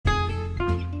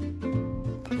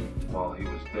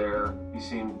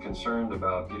seemed concerned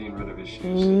about getting rid of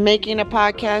issues. Making a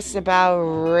podcast about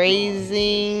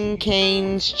raising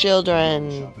Cain's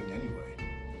children. Shopping anyway,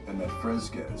 and that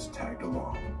Fresquez tagged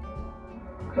along.